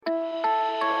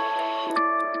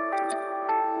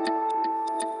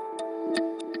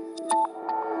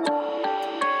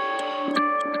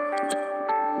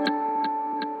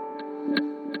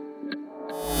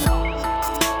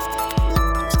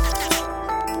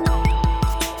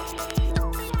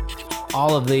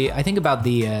I think about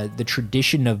the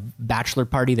tradition of bachelor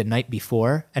party the night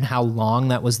before and how long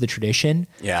that was the tradition.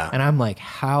 Yeah. And I'm like,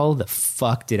 how the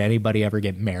fuck did anybody ever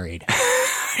get married?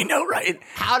 I know, right?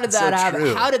 How did that happen?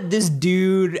 True. How did this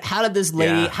dude, how did this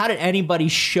lady, how did anybody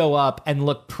show up and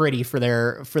look pretty for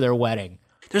their wedding?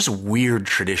 There's weird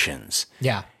traditions.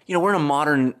 Yeah. You know, we're in a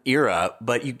modern era,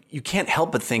 but you can't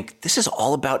help but think this is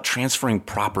all about transferring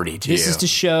property to you. This is to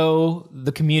show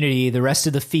the community, the rest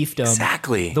of the fiefdom,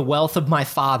 Exactly. the wealth of my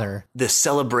father. The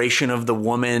celebration of the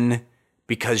woman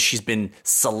because she's been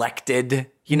selected.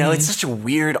 You know, it's such a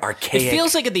weird, archaic... It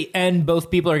feels like at the end,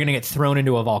 both people are going to get thrown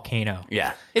into a volcano.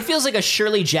 Yeah. It feels like a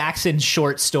Shirley Jackson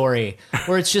short story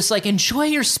where it's just like, enjoy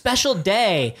your special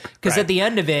day, because at the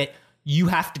end of it, you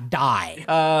have to die.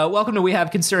 Welcome to We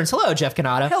Have Concerns. Hello, Jeff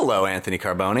Canada. Hello, Anthony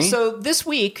Carboni. So this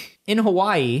week in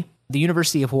Hawaii, the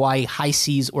University of Hawaii High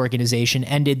Seas Organization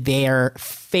ended their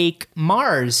fake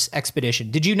Mars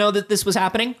expedition. Did you know that this was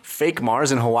happening? Fake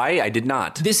Mars in Hawaii? I did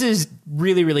not. This is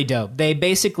really, really dope. They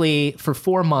basically, for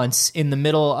 4 months in the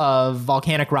middle of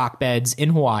volcanic rock beds in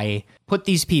Hawaii, put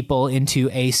these people into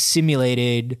a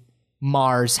simulated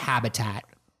Mars habitat.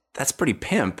 That's pretty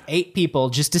pimp. 8 people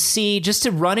just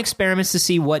to run experiments to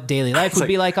see what daily life would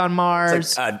be like on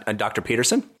Mars. Like, Dr.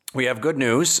 Peterson, we have good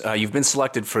news. You've been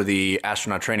selected for the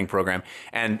astronaut training program.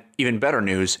 And even better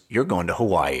news, you're going to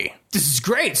Hawaii. This is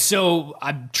great. So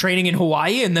I'm training in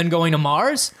Hawaii and then going to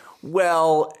Mars?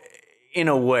 Well, in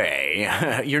a way,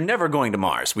 you're never going to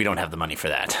Mars. We don't have the money for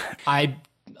that.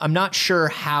 I'm not sure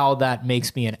how that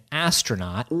makes me an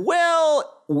astronaut.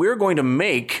 Well, we're going to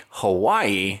make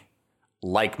Hawaii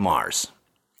like Mars.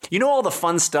 You know all the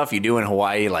fun stuff you do in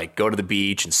Hawaii, like go to the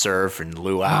beach and surf and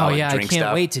luau and I drink can't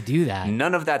stuff? wait to do that.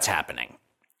 None of that's happening.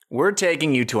 We're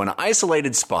taking you to an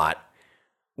isolated spot.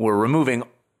 We're removing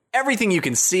everything you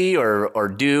can see or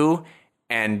do,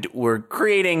 and we're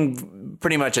creating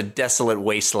pretty much a desolate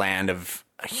wasteland of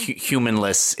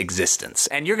humanless existence.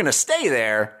 And you're going to stay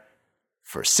there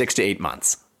for 6 to 8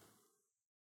 months.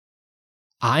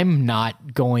 I'm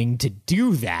not going to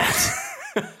do that.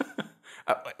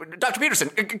 Dr. Peterson,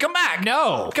 come back.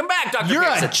 No. Come back, Dr. You're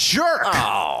Peterson. a jerk.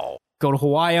 Oh. Go to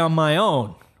Hawaii on my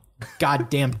own.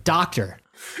 Goddamn doctor.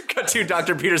 Got to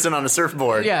Dr. Peterson on a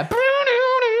surfboard. Yeah.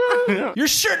 You're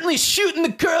certainly shooting the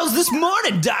girls this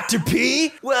morning, Dr.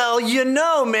 P. Well, you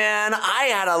know, man, I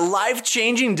had a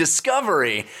life-changing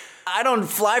discovery. I don't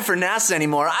fly for NASA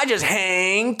anymore. I just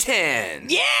hang 10.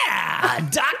 Yeah,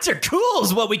 Dr.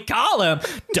 Cool's what we call him.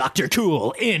 Dr.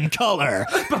 Cool in color.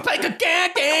 Oh, Dr.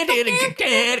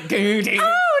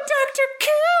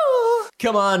 Cool.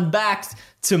 Come on back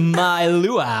to my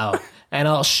luau, and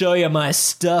I'll show you my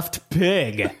stuffed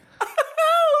pig. Your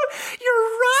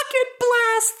rocket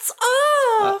blasts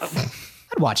off.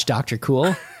 I'd watch Dr.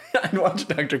 Cool. I'd watch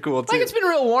Dr. Cool, too. Like, it's been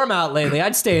real warm out lately.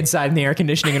 I'd stay inside in the air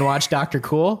conditioning and watch Dr.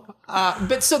 Cool.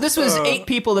 But so this was 8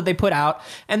 people that they put out,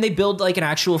 and they build like an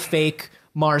actual fake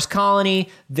Mars colony.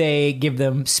 They give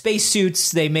them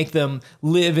spacesuits. They make them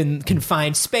live in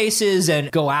confined spaces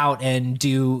and go out and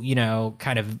do, you know,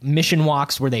 kind of mission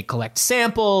walks where they collect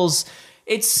samples.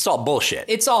 It's all bullshit.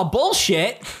 It's all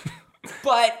bullshit.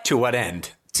 But to what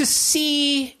end? To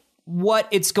see what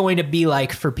it's going to be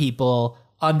like for people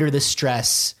under the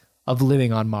stress of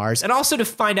living on Mars, and also to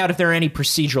find out if there are any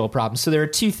procedural problems. So there are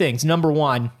 2 things. Number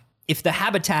one, if the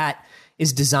habitat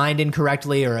is designed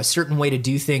incorrectly or a certain way to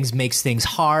do things makes things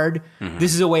hard,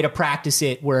 this is a way to practice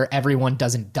it where everyone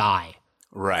doesn't die.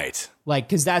 Right. Like,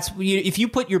 because that's, if you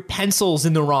put your pencils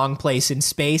in the wrong place in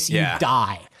space, you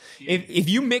die. If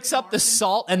you mix up the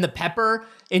salt and the pepper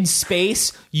in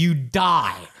space, you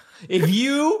die. If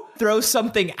you throw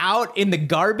something out in the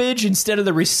garbage instead of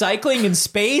the recycling in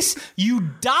space, you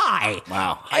die.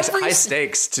 Wow. High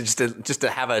stakes to just to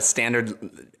have a standard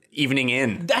evening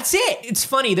in. That's it. It's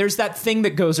funny. There's that thing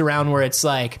that goes around where it's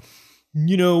like,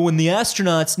 you know, when the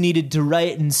astronauts needed to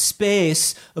write in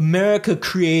space, America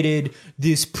created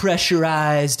this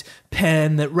pressurized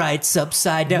pen that writes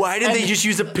upside down. Why did they just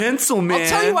use a pencil, man? I'll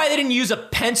tell you why they didn't use a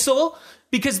pencil.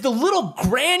 Because the little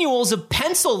granules of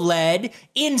pencil lead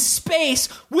in space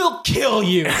will kill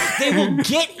you. They will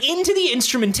get into the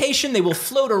instrumentation, they will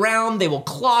float around, they will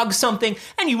clog something,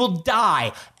 and you will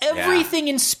die. Everything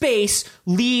in space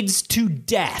leads to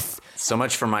death. So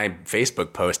much for my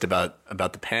Facebook post about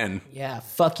the pen. Yeah,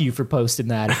 fuck you for posting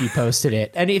that if you posted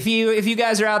it. And if you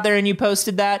guys are out there and you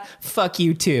posted that, fuck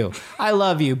you too. I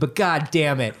love you, but god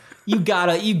damn it. You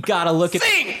gotta look at...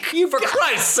 For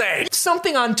Christ's sake!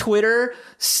 Something on Twitter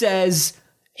says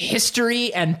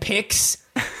history and pics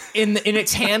in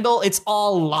its handle. It's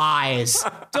all lies.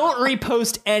 Don't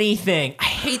repost anything. I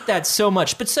hate that so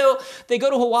much. But so they go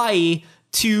to Hawaii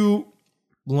to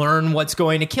learn what's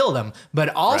going to kill them.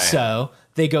 But also,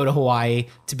 they go to Hawaii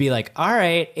to be like, all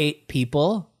right, 8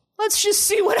 people, let's just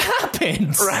see what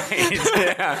happens. Right.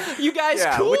 Yeah. You guys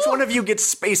cool? Which one of you gets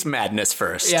space madness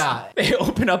first? Yeah. They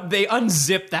open up, they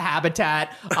unzip the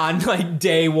habitat on like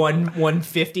day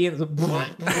 150. And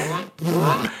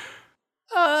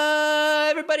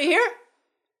everybody here?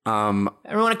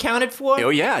 Everyone accounted for? Oh,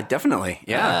 yeah, definitely.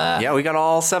 Yeah. We got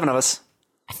all 7 of us.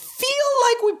 I feel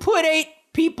like we put 8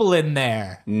 people in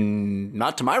there.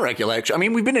 Not to my recollection. I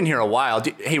mean, we've been in here a while.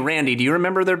 Hey, Randy, do you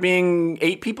remember there being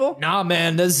 8 people? Nah,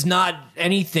 man, there's not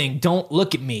anything. Don't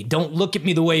look at me. Don't look at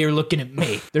me the way you're looking at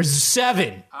me. There's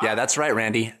 7. Yeah, that's right,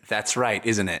 Randy. That's right,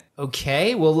 isn't it?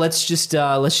 Okay, well, let's just do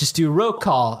a roll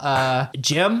call.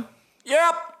 Jim?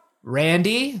 Yep.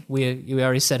 Randy? We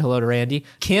already said hello to Randy.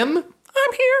 Kim?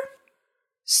 I'm here.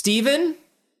 Steven?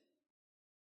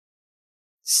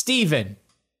 Steven.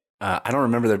 I don't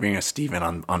remember there being a Steven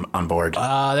on board.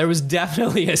 There was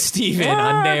definitely a Steven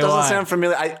on day doesn't one. sound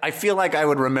familiar. I feel like I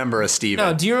would remember a Steven.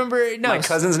 No, do you remember? No, My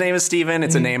cousin's name is Steven.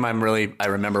 It's a name I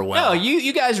remember well. No,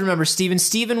 you guys remember Steven.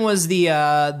 Steven was the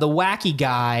wacky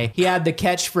guy. He had the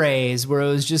catchphrase where it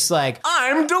was just like,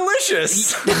 I'm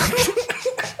delicious.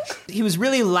 he was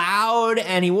really loud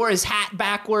and he wore his hat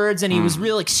backwards and he was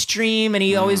real extreme and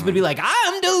he always would be like,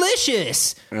 I'm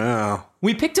delicious. Oh.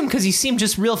 We picked him because he seemed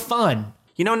just real fun.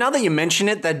 You know, now that you mention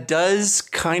it, that does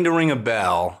kind of ring a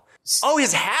bell. Oh,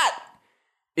 his hat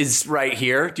is right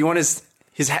here. Do you want his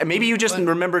hat? Maybe you just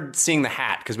remembered seeing the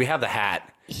hat because we have the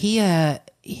hat.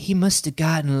 He must have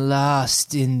gotten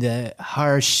lost in the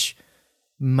harsh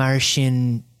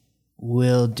Martian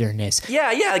wilderness.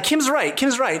 Yeah, Kim's right. He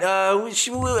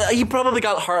probably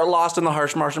got lost in the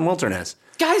harsh Martian wilderness.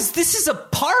 Guys, this is a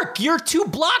park. You're 2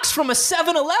 blocks from a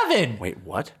 7-Eleven. Wait,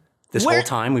 what? This whole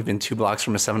time we've been 2 blocks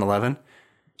from a 7-Eleven?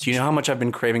 Do you know how much I've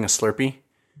been craving a Slurpee?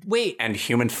 Wait. And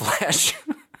human flesh?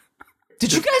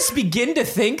 Did you guys begin to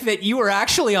think that you were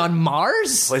actually on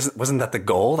Mars? Wasn't that the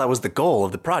goal? That was the goal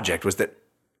of the project, was that...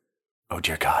 Oh,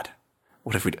 dear God.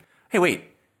 What if we... Hey, wait.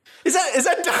 Is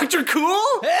that Dr.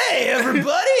 Cool? Hey,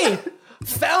 everybody!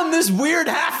 Found this weird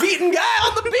half-eaten guy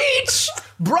on the beach!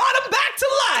 Brought him back to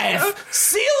life!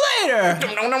 See you later!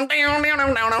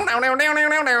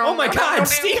 Oh my God,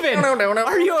 Steven!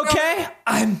 Are you okay?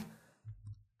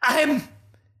 I'm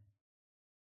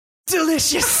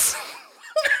delicious.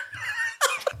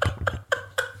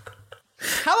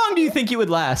 How long do you think you would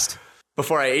last?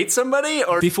 Before I ate somebody?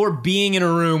 Or before being in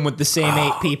a room with the same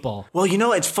 8 people? Well, you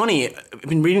know, it's funny. I've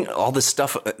been reading all this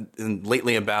stuff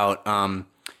lately about,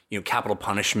 capital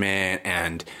punishment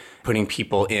and putting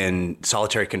people in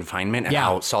solitary confinement and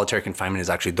how solitary confinement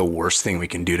is actually the worst thing we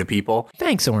can do to people.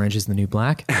 Thanks, Orange is the New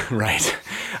Black. Right.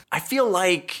 I feel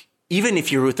like even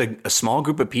if you're with a small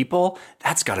group of people,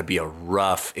 that's got to be a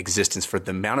rough existence for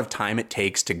the amount of time it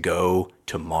takes to go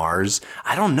to Mars.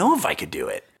 I don't know if I could do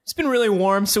it. It's been really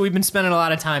warm, so we've been spending a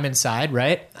lot of time inside,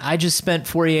 right? I just spent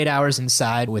 48 hours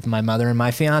inside with my mother and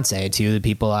my fiance, 2 of the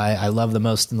people I love the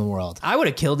most in the world. I would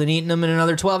have killed and eaten them in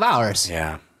another 12 hours.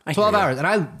 Yeah. 12 hours. And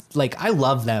I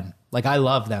love them. I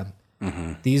love them.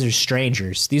 Mm-hmm. These are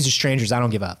strangers. I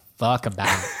don't give a fuck about.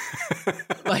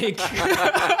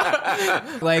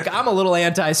 I'm a little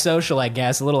antisocial, I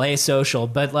guess, a little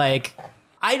asocial, but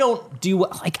I don't do,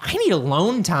 I need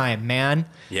alone time, man.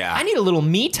 Yeah. I need a little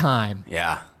me time.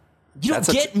 Yeah. You don't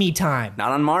get me time.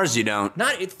 Not on Mars, you don't.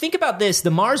 Think about this. The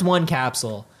Mars 1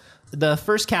 capsule, the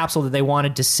first capsule that they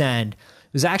wanted to send,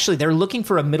 was actually, they're looking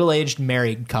for a middle-aged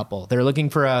married couple. They're looking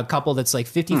for a couple that's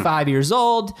 55 years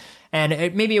old, and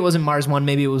maybe it wasn't Mars 1,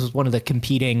 maybe it was one of the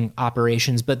competing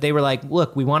operations, but they were like,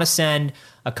 look, we want to send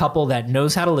a couple that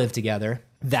knows how to live together,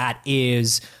 that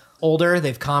is older,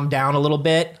 they've calmed down a little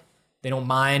bit, they don't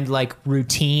mind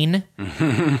routine,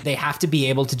 they have to be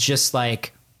able to just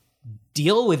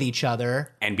deal with each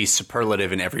other and be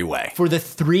superlative in every way for the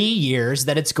 3 years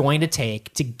that it's going to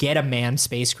take to get a manned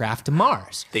spacecraft to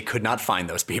Mars. They could not find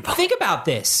those people. Think about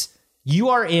this. You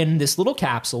are in this little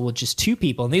capsule with just 2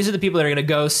 people, and these are the people that are going to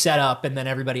go set up, and then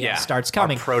everybody else starts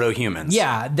coming. Proto-humans.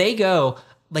 Yeah, they go,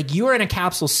 you are in a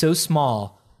capsule so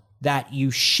small that you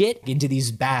shit into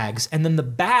these bags, and then the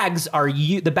bags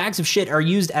of shit are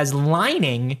used as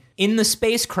lining in the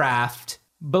spacecraft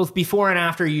both before and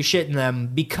after you shit in them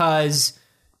because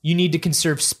you need to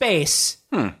conserve space.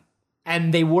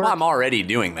 And they work. Well, I'm already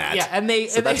doing that. Yeah,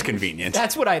 that's convenient.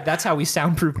 That's how we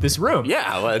soundproof this room.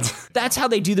 Yeah, that's how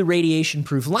they do the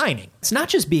radiation-proof lining. It's not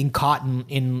just being caught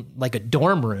in a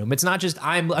dorm room. It's not just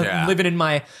I'm living in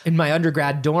my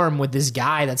undergrad dorm with this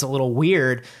guy that's a little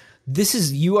weird.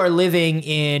 You are living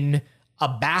in a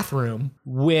bathroom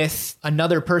with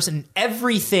another person.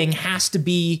 Everything has to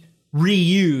be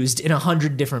reused in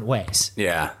 100 different ways.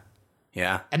 Yeah.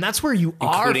 Yeah. And that's where you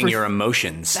are. Including your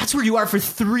emotions. That's where you are for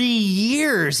 3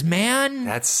 years, man.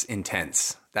 That's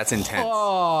intense. That's intense.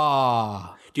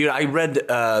 Oh. Dude, I read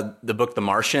the book The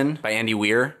Martian by Andy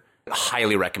Weir.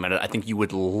 Highly recommend it. I think you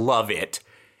would love it.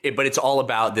 But it's all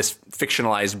about this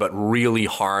fictionalized but really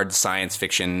hard science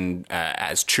fiction,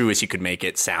 as true as you could make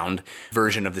it sound,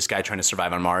 version of this guy trying to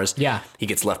survive on Mars. Yeah. He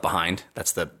gets left behind.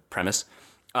 That's the premise.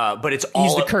 But it's all...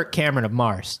 He's the Kirk Cameron of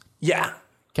Mars. Yeah.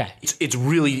 Okay. It's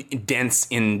really dense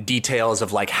in details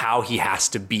of like how he has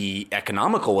to be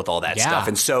economical with all that stuff.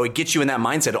 And so it gets you in that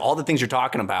mindset. All the things you're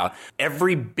talking about,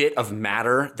 every bit of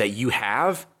matter that you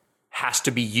have has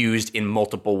to be used in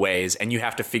multiple ways. And you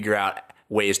have to figure out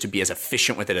ways to be as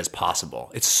efficient with it as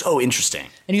possible. It's so interesting.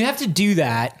 And you have to do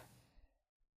that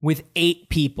with 8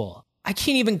 people. I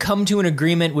can't even come to an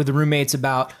agreement with roommates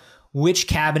about which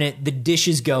cabinet the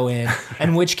dishes go in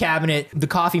and which cabinet the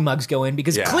coffee mugs go in,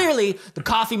 because clearly the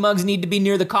coffee mugs need to be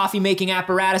near the coffee making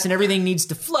apparatus and everything needs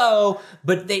to flow.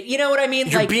 But they, you know what I mean?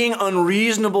 You're being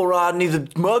unreasonable, Rodney.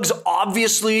 The mugs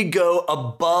obviously go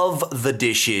above the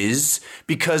dishes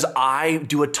because I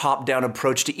do a top-down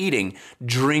approach to eating.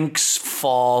 Drinks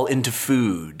fall into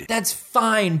food. That's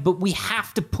fine, but we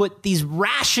have to put these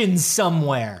rations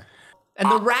somewhere. And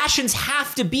the rations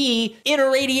have to be in a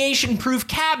radiation-proof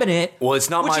cabinet. Well, it's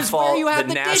not my fault that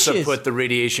NASA dishes. put the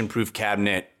radiation-proof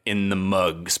cabinet in the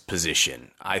mugs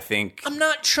position. I think... I'm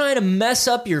not trying to mess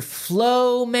up your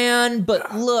flow, man,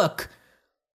 but look,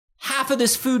 half of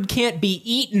this food can't be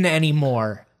eaten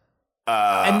anymore.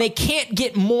 And they can't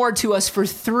get more to us for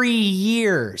 3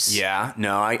 years. Yeah,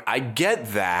 no, I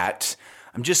get that.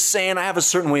 I'm just saying I have a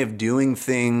certain way of doing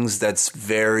things that's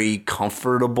very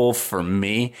comfortable for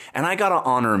me, and I gotta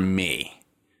honor me.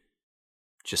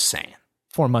 Just saying.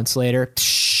 4 months later,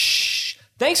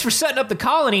 thanks for setting up the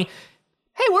colony.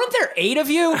 Hey, weren't there 8 of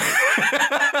you?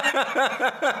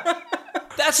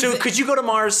 So could you go to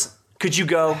Mars? Could you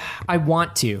go? I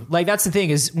want to. Like, that's the thing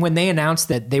is when they announced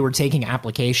that they were taking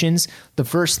applications, the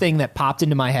first thing that popped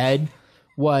into my head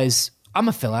was, I'm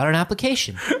going to fill out an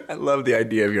application. I love the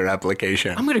idea of your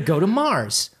application. I'm going to go to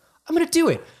Mars. I'm going to do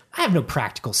it. I have no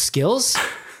practical skills,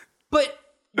 but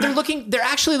they're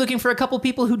actually looking for a couple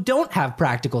people who don't have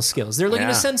practical skills. They're looking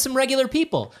to send some regular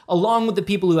people along with the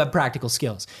people who have practical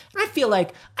skills. And I feel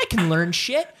like I can learn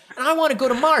shit, and I want to go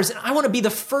to Mars, and I want to be the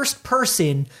first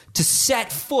person to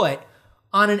set foot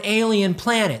on an alien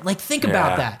planet. Like, think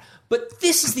about that. But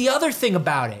this is the other thing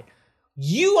about it.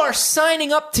 You are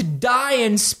signing up to die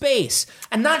in space.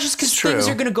 And not just because things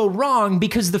are going to go wrong,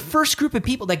 because the first group of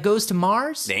people that goes to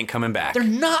Mars, they ain't coming back. They're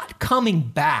not coming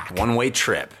back. One-way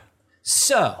trip.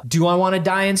 So, do I want to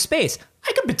die in space?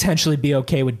 I could potentially be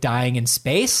okay with dying in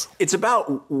space. It's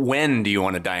about when do you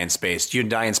want to die in space? Do you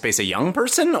die in space a young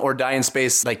person or die in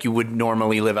space like you would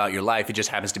normally live out your life? It just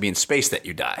happens to be in space that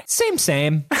you die. Same.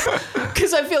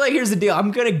 Because I feel like here's the deal.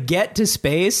 I'm going to get to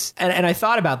space. And I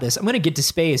thought about this. I'm going to get to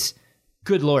space.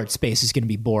 Good Lord, space is going to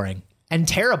be boring and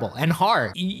terrible and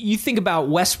hard. You think about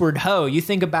Westward Ho. You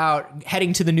think about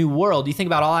heading to the new world. You think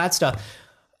about all that stuff.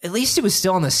 At least it was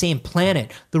still on the same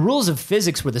planet. The rules of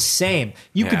physics were the same.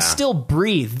 You could still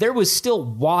breathe. There was still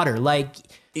water. Like,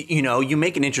 you know, you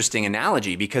make an interesting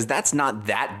analogy because that's not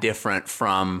that different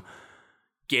from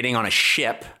getting on a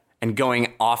ship and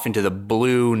going off into the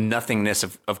blue nothingness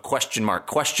of question mark.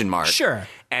 Sure.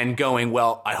 And going,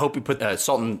 well, I hope we put the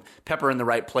salt and pepper in the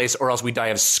right place or else we die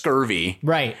of scurvy.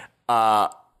 Right.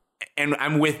 And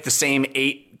I'm with the same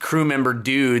 8 crew member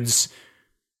dudes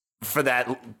for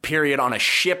that period on a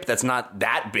ship that's not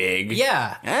that big.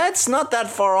 Yeah. It's not that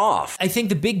far off. I think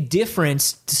the big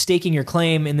difference to staking your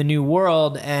claim in the new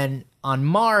world and on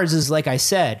Mars is, like I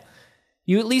said,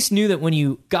 you at least knew that when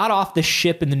you got off the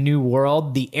ship in the new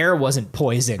world, the air wasn't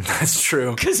poisoned. That's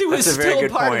true. Because it was still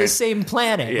part of the same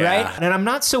planet, right? And I'm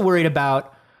not so worried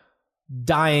about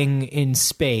dying in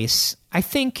space. I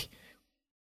think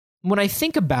when I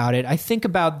think about it, I think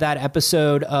about that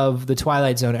episode of The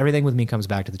Twilight Zone. Everything with me comes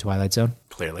back to The Twilight Zone.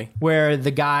 Clearly. Where the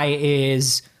guy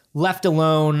is left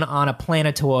alone on a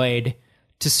planetoid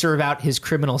to serve out his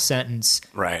criminal sentence.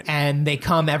 Right. And they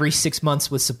come every 6 months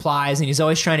with supplies, and he's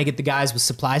always trying to get the guys with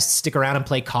supplies to stick around and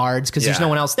play cards because there's no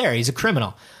one else there. He's a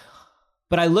criminal.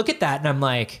 But I look at that and I'm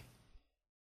like,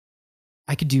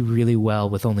 I could do really well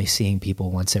with only seeing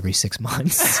people once every 6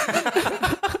 months.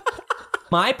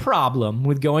 My problem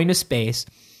with going to space,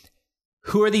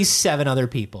 who are these 7 other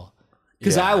people?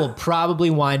 Because I will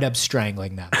probably wind up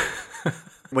strangling them.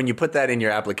 When you put that in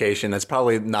your application, that's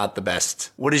probably not the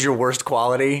best. What is your worst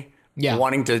quality? Yeah.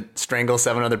 Wanting to strangle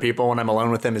 7 other people when I'm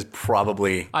alone with them is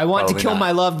probably. I want to probably kill not.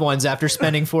 my loved ones after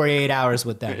spending 48 hours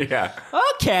with them. Yeah.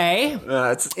 Okay.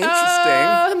 That's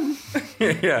interesting.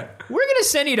 Yeah. We're going to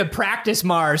send you to Practice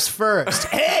Mars first.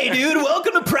 Hey, dude,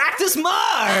 welcome to Practice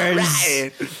Mars.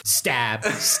 Right. Stab,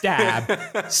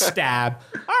 stab, stab.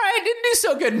 All right, didn't do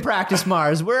so good in Practice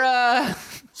Mars. We're,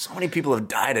 So many people have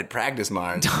died at Practice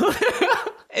Mars.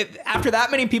 after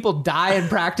that many people die in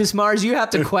Practice Mars, you have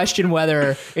to question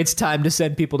whether it's time to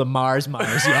send people to Mars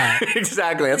yet.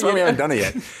 Exactly. That's why we haven't done it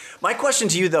yet. My question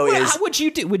to you, though, is... How would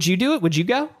you do? Would you do it? Would you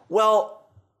go? Well,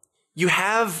 you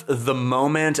have the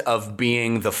moment of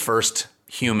being the first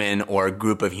human or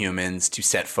group of humans to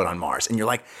set foot on Mars. And you're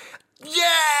like,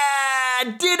 yeah,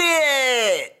 did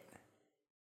it!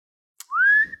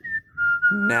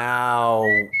 Now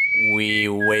we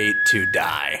wait to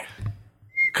die.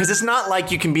 Because it's not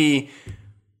like you can be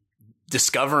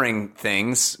discovering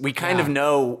things. We kind of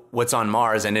know what's on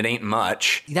Mars, and it ain't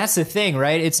much. That's the thing,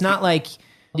 right? It's not like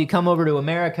you come over to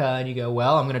America and you go,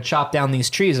 well, I'm going to chop down these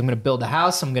trees. I'm going to build a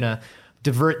house. I'm going to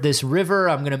divert this river.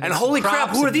 I'm going to make And some holy crap,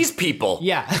 crops who are and- these people?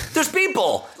 Yeah. There's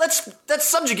people. Let's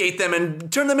subjugate them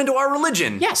and turn them into our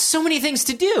religion. Yeah, so many things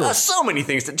to do. So many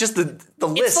things. Just the list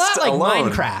It's a lot like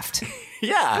alone. Minecraft.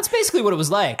 Yeah. That's basically what it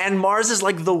was like. And Mars is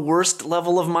like the worst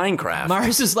level of Minecraft.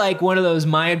 Mars is like one of those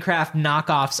Minecraft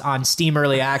knockoffs on Steam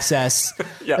Early Access.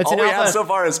 Yeah, That's all an we have alpha- so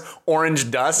far is orange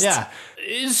dust. Yeah.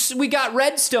 We got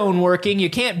redstone working.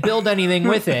 You can't build anything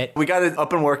with it. We got it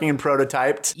up and working and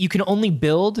prototyped. You can only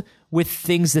build with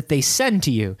things that they send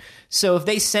to you. So if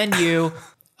they send you,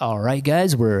 all right,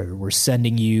 guys, we're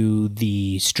sending you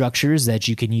the structures that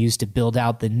you can use to build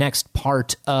out the next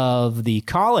part of the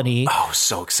colony. Oh,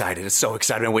 so excited. It's so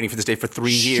excited. I've been waiting for this day for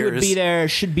 3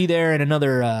 years. Should be there in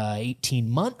another 18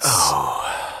 months.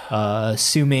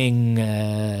 Assuming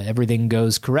everything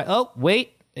goes correct. Oh,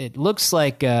 wait. It looks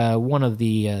like one of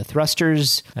the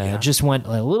thrusters just went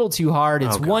a little too hard.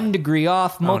 It's 1 degree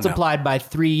off, multiplied by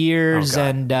 3 years,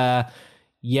 and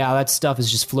yeah, that stuff is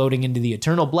just floating into the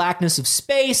eternal blackness of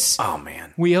space. Oh,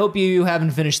 man. We hope you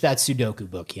haven't finished that Sudoku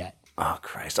book yet. Oh,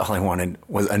 Christ. All I wanted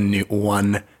was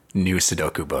one new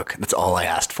Sudoku book. That's all I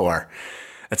asked for.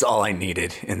 That's all I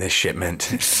needed in this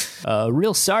shipment.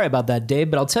 Real sorry about that,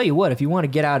 Dave, but I'll tell you what, if you want to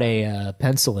get out a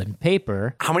pencil and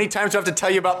paper... How many times do I have to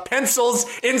tell you about pencils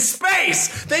in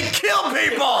space? They kill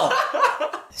people!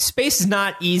 Space is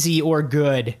not easy or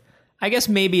good. I guess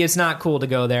maybe it's not cool to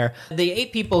go there. The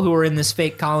 8 people who are in this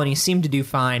fake colony seem to do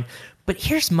fine. But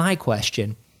here's my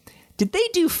question. Did they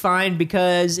do fine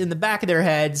because in the back of their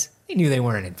heads, they knew they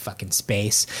weren't in fucking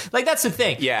space? Like, that's the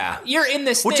thing. Yeah. You're in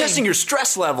this We're thing. testing your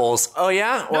stress levels. Oh,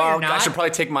 yeah? Well, you're not. I should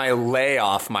probably take my lay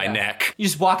off my neck. You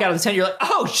just walk out of the tent, you're like,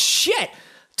 oh, shit.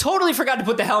 Totally forgot to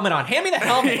put the helmet on. Hand me the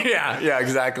helmet. Yeah,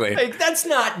 exactly. Like, that's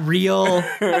not real.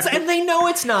 And they know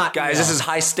it's not Guys, real. this is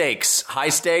high stakes. High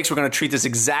stakes. We're going to treat this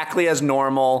exactly as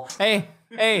normal. Hey,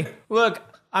 look,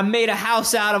 I made a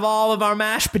house out of all of our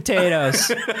mashed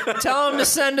potatoes. Tell them to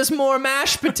send us more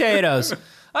mashed potatoes.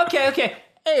 Okay.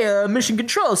 Hey, Mission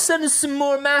Control, send us some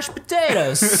more mashed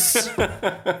potatoes.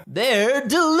 They're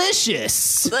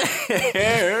delicious.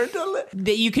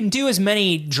 That you can do as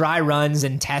many dry runs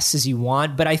and tests as you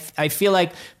want, but I feel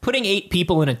like putting 8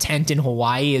 people in a tent in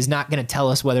Hawaii is not going to tell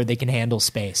us whether they can handle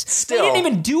space. Still- They didn't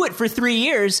even do it for 3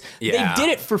 years. Yeah. They did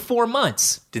it for 4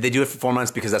 months. Did they do it for 4 months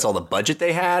because that's all the budget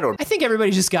they had? Or I think everybody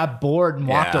just got bored and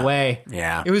walked Yeah. away.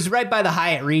 Yeah. It was right by the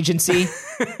Hyatt Regency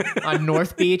on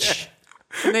North Beach.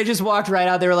 And they just walked right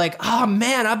out. They were like, oh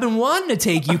man, I've been wanting to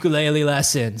take ukulele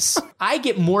lessons. I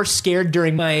get more scared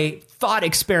during my thought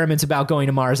experiments about going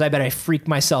to Mars. I bet I freaked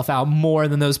myself out more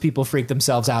than those people freaked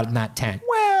themselves out in that tent.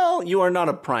 Well, you are not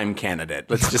a prime candidate.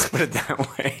 Let's just put it that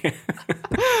way.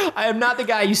 I am not the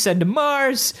guy you send to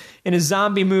Mars. In a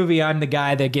zombie movie, I'm the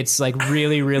guy that gets like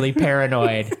really, really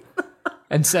paranoid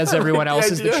and says everyone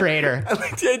else is the traitor. I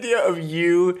like the idea of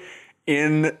you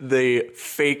in the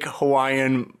fake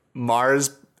Hawaiian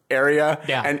Mars area,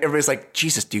 Yeah. and everybody's like,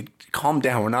 Jesus, dude, calm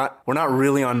down. We're not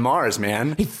really on Mars,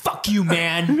 man. Hey, fuck you,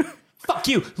 man. Fuck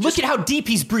you. Look at how deep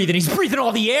he's breathing. He's breathing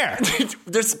all the air.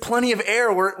 There's plenty of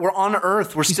air. We're on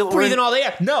Earth. We're still Breathing we're in, all the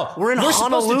air. No, we're in supposed to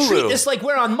Honolulu. treat this like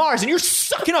we're on Mars, and you're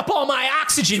sucking up all my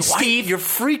oxygen, Why- Steve. You're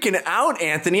freaking out,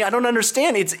 Anthony. I don't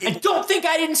understand. Don't think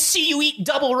I didn't see you eat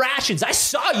double rations. I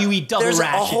saw you eat double There's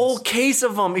rations. a whole case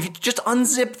of them. If you just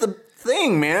unzip the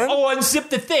thing, man. Oh, unzip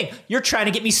the thing. You're trying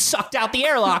to get me sucked out the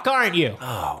airlock, aren't you?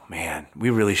 Oh, man. We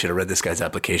really should have read this guy's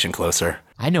application closer.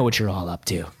 I know what you're all up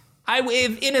to.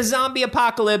 If in a zombie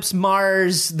apocalypse,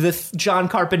 Mars, John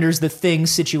Carpenter's The Thing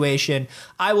situation,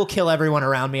 I will kill everyone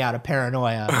around me out of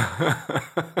paranoia.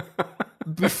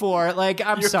 before. Like,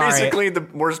 I'm You're sorry. basically the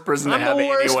worst person to I'm have the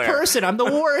worst anywhere. person. I'm the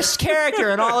worst character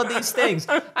in all of these things.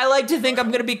 I like to think I'm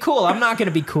going to be cool. I'm not going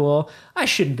to be cool. I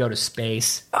shouldn't go to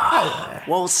space.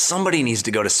 Well, somebody needs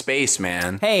to go to space,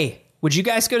 man. Hey, would you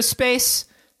guys go to space?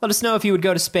 Let us know if you would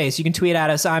go to space. You can tweet at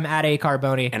us. I'm at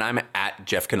 @acarboni. And I'm at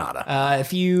Jeff Kanata.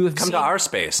 If you have Come to our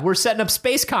space. we're setting up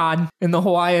SpaceCon in the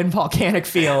Hawaiian volcanic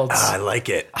fields. I like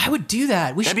it. I would do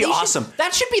that. That'd be awesome.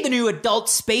 That should be the new adult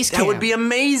space camp. That would be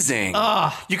amazing.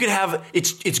 You could have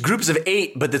it's groups of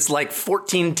 8, but it's like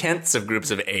 14/10ths of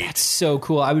groups of 8. so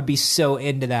cool. I would be so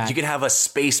into that. You could have a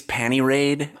space panty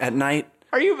raid at night.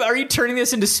 Are you turning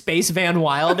this into Space Van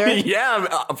Wilder? Yeah,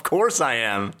 of course I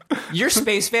am. You're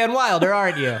Space Van Wilder,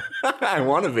 aren't you? I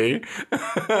want to be.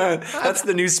 That's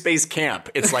the new space camp.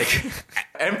 It's like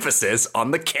emphasis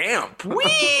on the camp.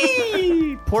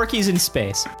 Whee! Porky's in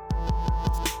space.